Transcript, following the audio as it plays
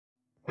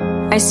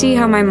I see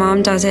how my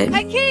mom does it.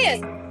 Hi,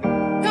 kids!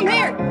 Come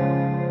here!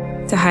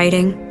 The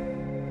hiding,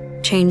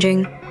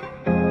 changing,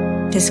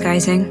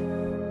 disguising.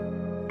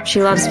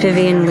 She loves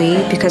Vivian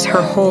Lee because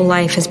her whole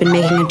life has been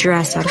making a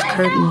dress out of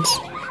curtains.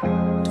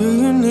 Do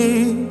you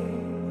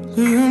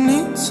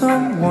need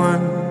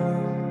someone?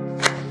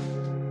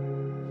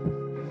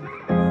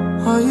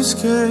 Are you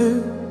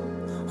scared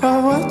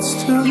of what's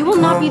to come? You will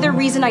not be the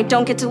reason I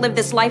don't get to live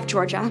this life,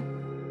 Georgia.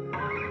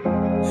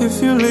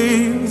 If you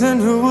leave, then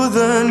who will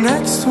the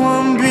next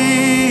one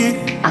be?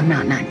 I'm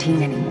not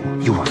 19 anymore.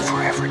 You are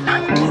forever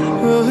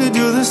 19. Will he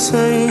do the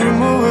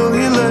same, or will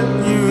he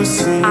let you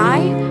see? I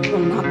will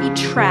not be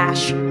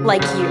trash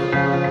like you.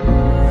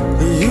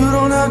 You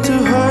don't have to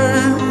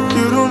hurt,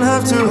 you don't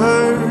have to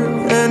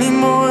hurt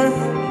anymore.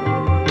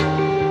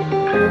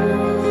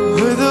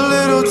 With a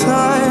little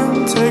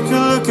time, take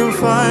a look and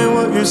find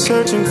what you're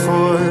searching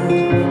for.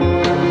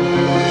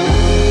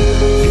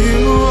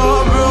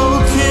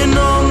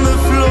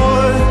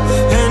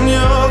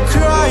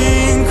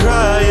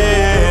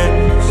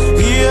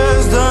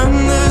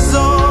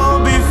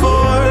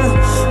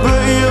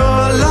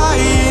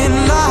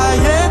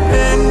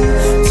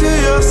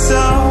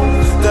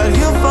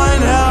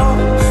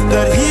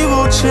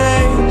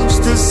 Change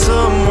to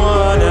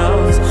someone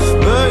else,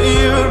 but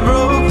you're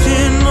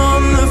broken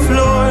on the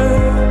floor,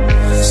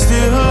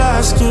 still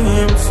asking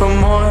him for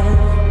more.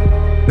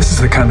 This is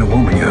the kind of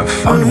woman you have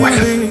fun with.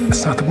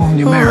 It's not the woman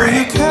you marry.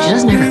 She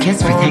doesn't have her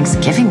kids for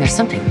Thanksgiving. There's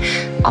something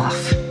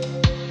off.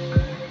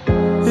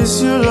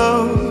 Is your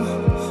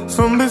love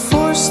from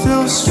before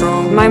still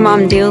strong? My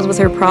mom deals with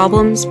her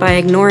problems by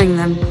ignoring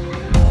them.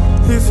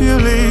 If you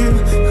leave,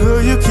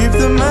 will you keep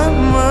the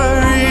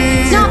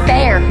memory? It's not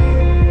fair.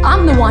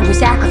 I'm the one who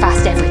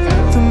sacrificed everything.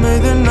 That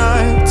made the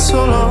night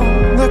so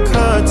long, the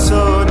cut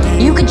so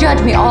deep. You can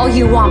judge me all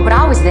you want, but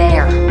I was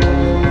there.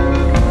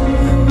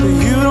 But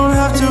you don't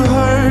have to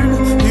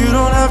hurt, you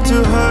don't have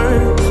to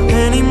hurt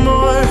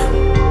anymore.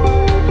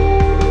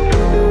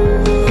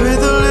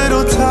 With a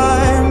little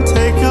time,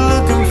 take a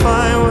look and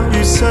find what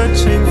you're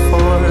searching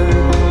for.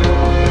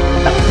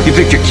 You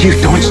think you're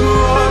cute, don't you? You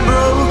are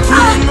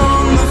broken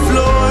on the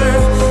floor,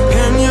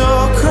 and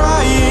you're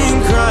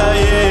crying,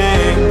 crying.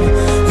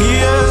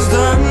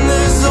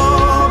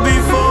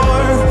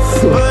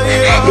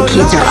 The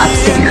kids are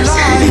upstairs.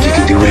 You think you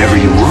can do whatever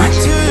you want?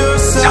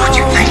 Is that what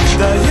you think?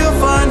 That he'll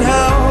find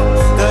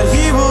out, that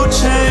he will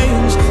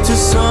change to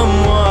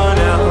someone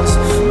else.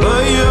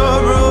 But you're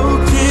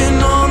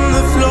broken on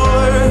the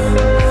floor,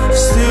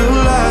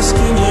 still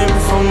asking him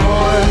for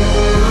more.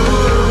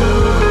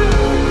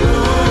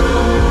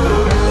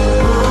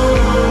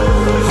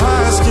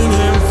 Asking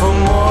him for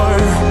more.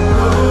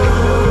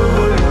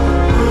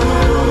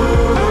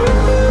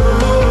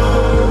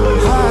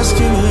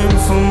 Asking him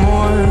for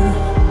more.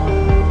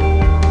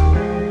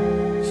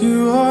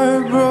 You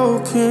are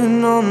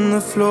broken on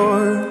the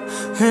floor,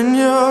 and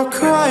you're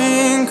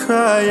crying,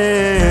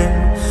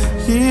 crying.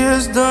 He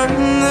has done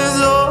this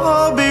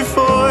all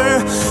before,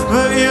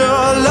 but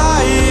you're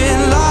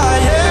lying, lying.